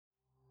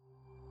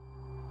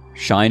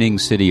Shining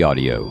City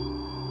Audio,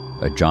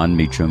 a Jon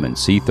Meacham and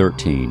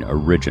C13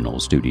 original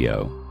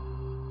studio.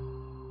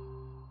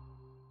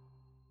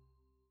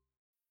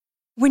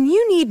 When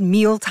you need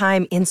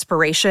mealtime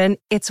inspiration,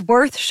 it's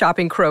worth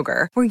shopping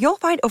Kroger, where you'll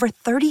find over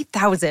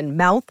 30,000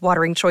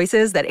 mouth-watering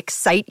choices that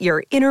excite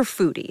your inner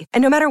foodie.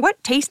 And no matter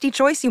what tasty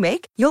choice you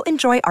make, you'll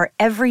enjoy our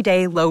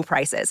everyday low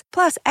prices,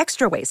 plus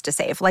extra ways to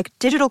save, like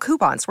digital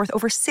coupons worth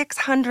over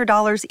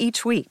 $600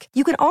 each week.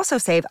 You can also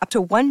save up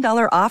to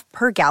 $1 off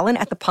per gallon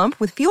at the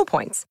pump with fuel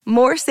points.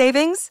 More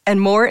savings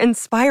and more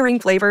inspiring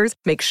flavors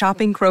make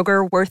shopping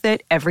Kroger worth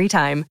it every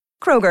time.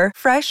 Kroger,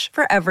 fresh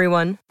for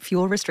everyone.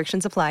 Fuel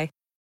restrictions apply.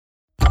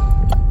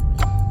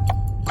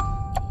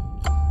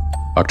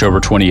 October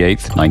 28,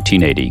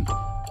 1980.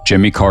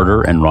 Jimmy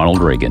Carter and Ronald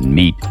Reagan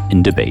meet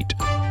in debate.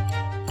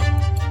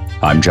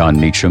 I'm Jon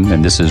Meacham,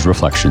 and this is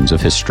Reflections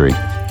of History.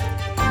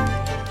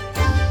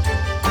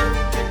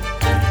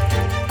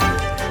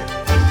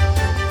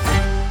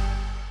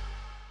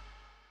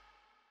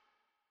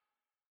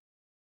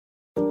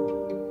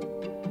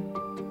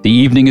 The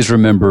evening is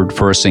remembered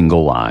for a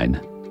single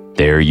line,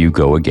 "There you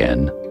go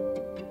again."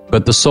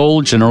 But the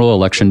sole general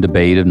election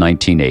debate of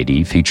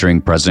 1980,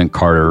 featuring President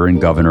Carter and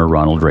Governor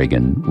Ronald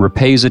Reagan,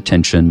 repays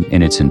attention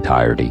in its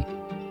entirety.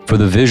 For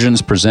the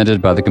visions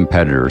presented by the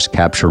competitors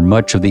capture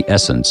much of the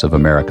essence of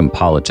American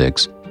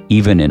politics,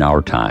 even in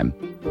our time.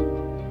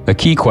 A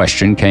key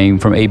question came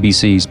from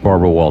ABC's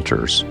Barbara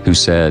Walters, who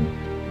said,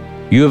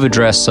 "You have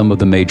addressed some of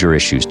the major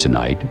issues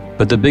tonight,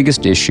 but the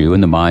biggest issue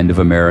in the mind of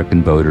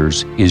American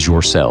voters is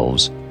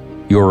yourselves,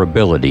 your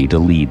ability to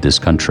lead this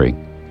country.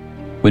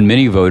 When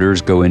many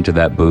voters go into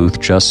that booth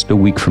just a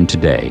week from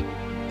today,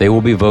 they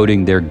will be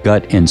voting their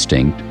gut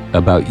instinct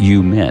about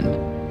you men.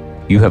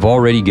 You have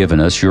already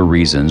given us your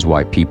reasons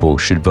why people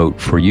should vote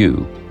for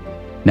you.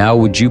 Now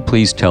would you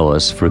please tell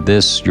us for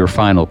this, your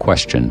final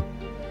question,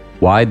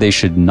 why they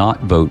should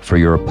not vote for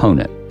your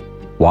opponent,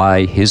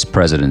 why his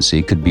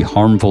presidency could be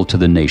harmful to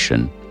the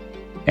nation,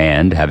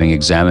 and, having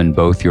examined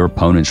both your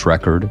opponent's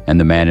record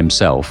and the man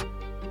himself,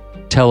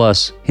 tell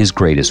us his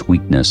greatest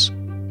weakness."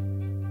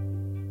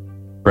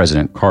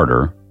 President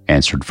Carter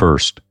answered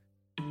first.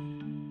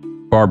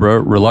 "Barbara,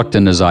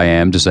 reluctant as I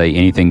am to say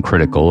anything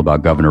critical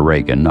about Governor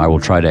Reagan, I will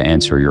try to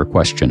answer your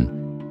question.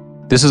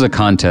 This is a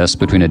contest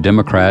between a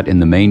Democrat in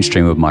the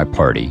mainstream of my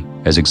party,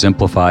 as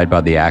exemplified by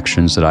the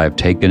actions that I have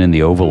taken in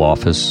the Oval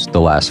Office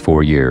the last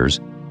 4 years,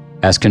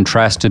 as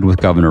contrasted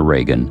with Governor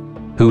Reagan,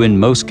 who in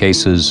most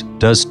cases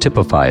does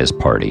typify his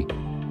party,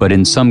 but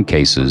in some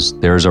cases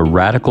there is a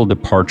radical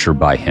departure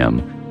by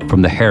him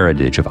from the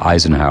heritage of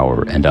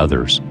Eisenhower and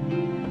others.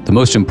 The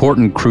most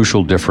important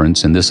crucial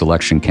difference in this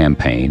election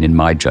campaign, in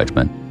my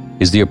judgment,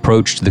 is the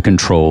approach to the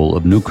control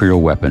of nuclear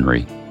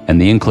weaponry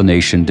and the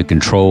inclination to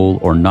control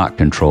or not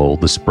control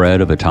the spread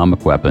of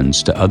atomic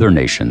weapons to other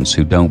nations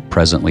who don't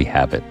presently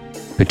have it,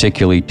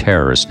 particularly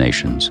terrorist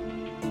nations.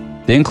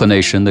 The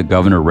inclination that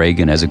Governor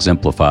Reagan has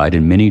exemplified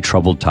in many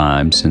troubled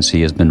times since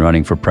he has been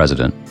running for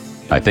president,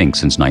 I think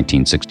since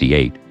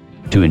 1968,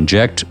 to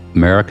inject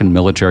American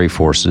military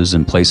forces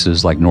in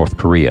places like North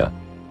Korea,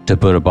 to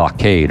put a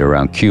blockade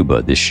around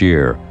Cuba this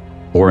year,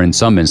 or in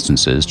some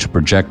instances to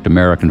project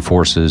American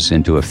forces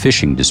into a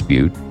fishing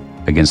dispute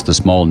against the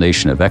small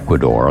nation of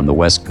Ecuador on the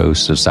west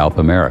coast of South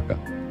America.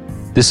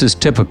 This is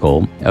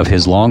typical of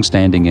his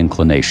long-standing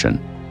inclination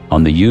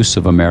on the use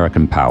of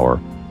American power,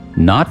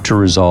 not to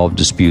resolve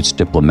disputes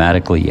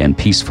diplomatically and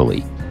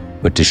peacefully,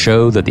 but to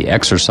show that the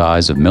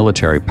exercise of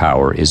military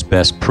power is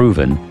best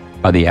proven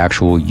by the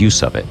actual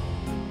use of it.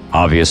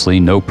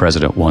 Obviously, no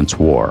president wants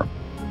war.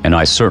 And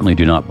I certainly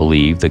do not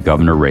believe that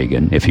Governor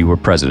Reagan, if he were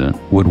president,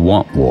 would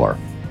want war.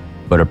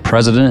 But a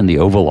president in the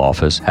Oval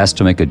Office has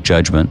to make a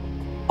judgment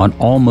on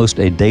almost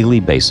a daily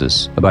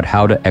basis about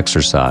how to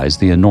exercise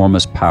the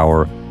enormous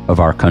power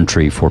of our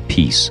country for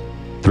peace,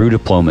 through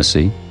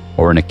diplomacy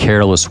or in a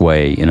careless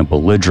way in a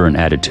belligerent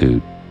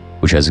attitude,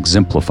 which has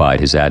exemplified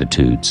his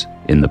attitudes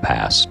in the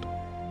past.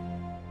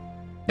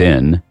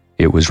 Then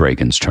it was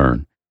Reagan's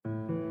turn.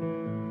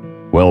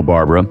 "Well,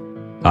 Barbara,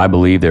 I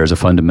believe there is a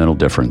fundamental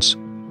difference.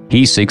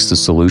 He seeks the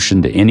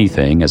solution to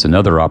anything as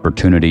another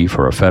opportunity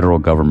for a federal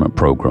government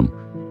program.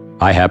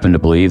 I happen to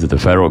believe that the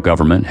federal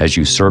government has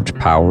usurped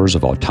powers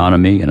of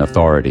autonomy and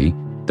authority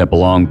that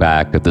belong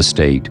back at the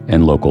state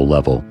and local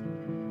level.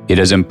 It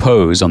has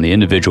imposed on the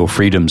individual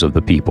freedoms of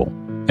the people,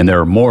 and there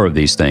are more of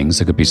these things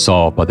that could be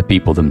solved by the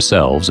people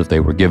themselves if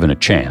they were given a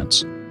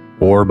chance,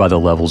 or by the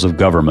levels of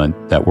government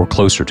that were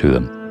closer to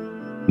them.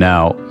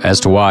 Now, as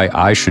to why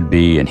I should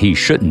be and he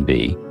shouldn't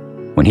be,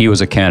 when he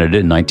was a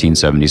candidate in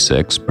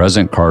 1976,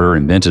 President Carter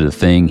invented a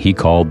thing he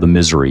called the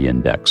misery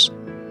index.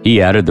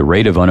 He added the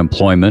rate of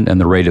unemployment and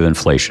the rate of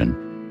inflation,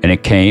 and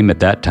it came at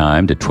that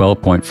time to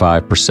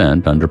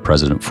 12.5% under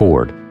President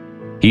Ford.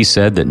 He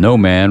said that no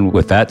man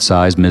with that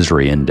size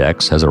misery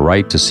index has a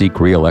right to seek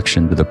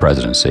re-election to the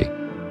presidency.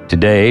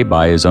 Today,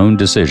 by his own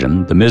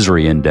decision, the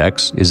misery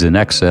index is in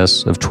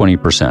excess of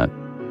 20%,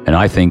 and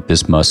I think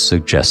this must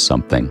suggest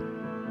something.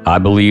 I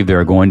believe there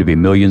are going to be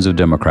millions of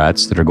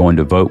Democrats that are going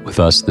to vote with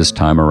us this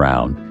time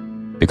around.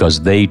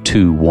 because they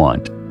too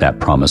want that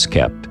promise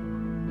kept.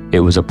 It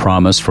was a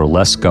promise for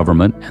less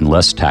government and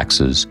less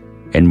taxes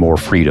and more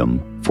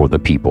freedom for the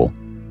people.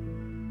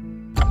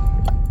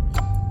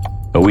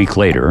 A week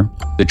later,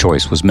 the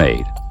choice was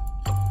made.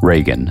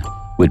 Reagan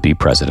would be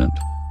president.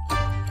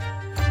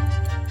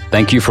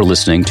 Thank you for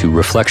listening to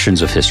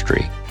Reflections of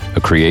History,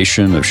 a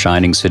creation of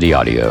Shining City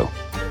Audio,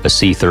 a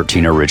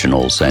C13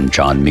 Originals and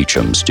John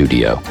Meacham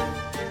studio.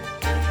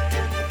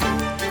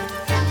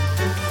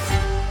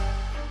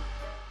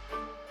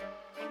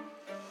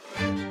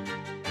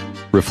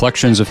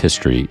 Reflections of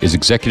History is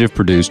executive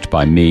produced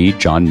by me,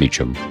 John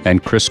Meacham,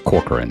 and Chris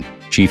Corcoran,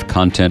 Chief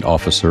Content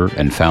Officer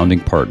and founding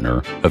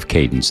partner of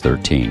Cadence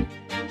 13.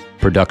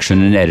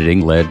 Production and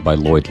editing led by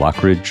Lloyd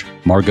Lockridge,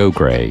 Margot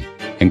Gray,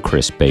 and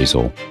Chris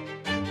Basil.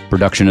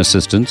 Production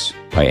assistance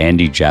by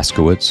Andy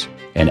Jaskowitz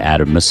and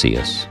Adam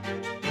Macias.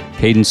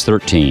 Cadence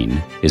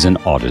 13 is an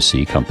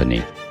Odyssey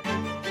company.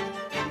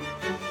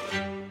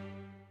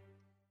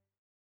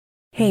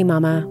 Hey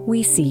Mama,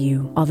 we see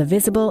you, all the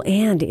visible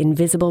and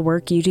invisible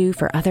work you do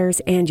for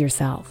others and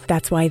yourself.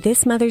 That's why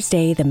this Mother's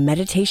Day, the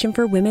Meditation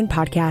for Women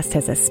podcast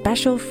has a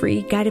special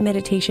free guided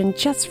meditation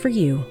just for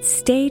you.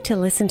 Stay to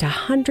listen to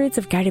hundreds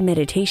of guided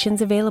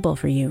meditations available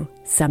for you.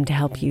 Some to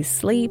help you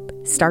sleep,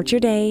 start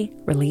your day,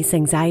 release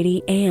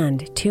anxiety,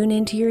 and tune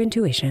into your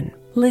intuition.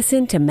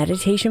 Listen to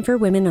Meditation for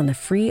Women on the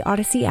free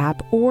Odyssey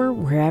app or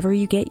wherever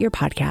you get your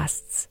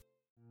podcasts.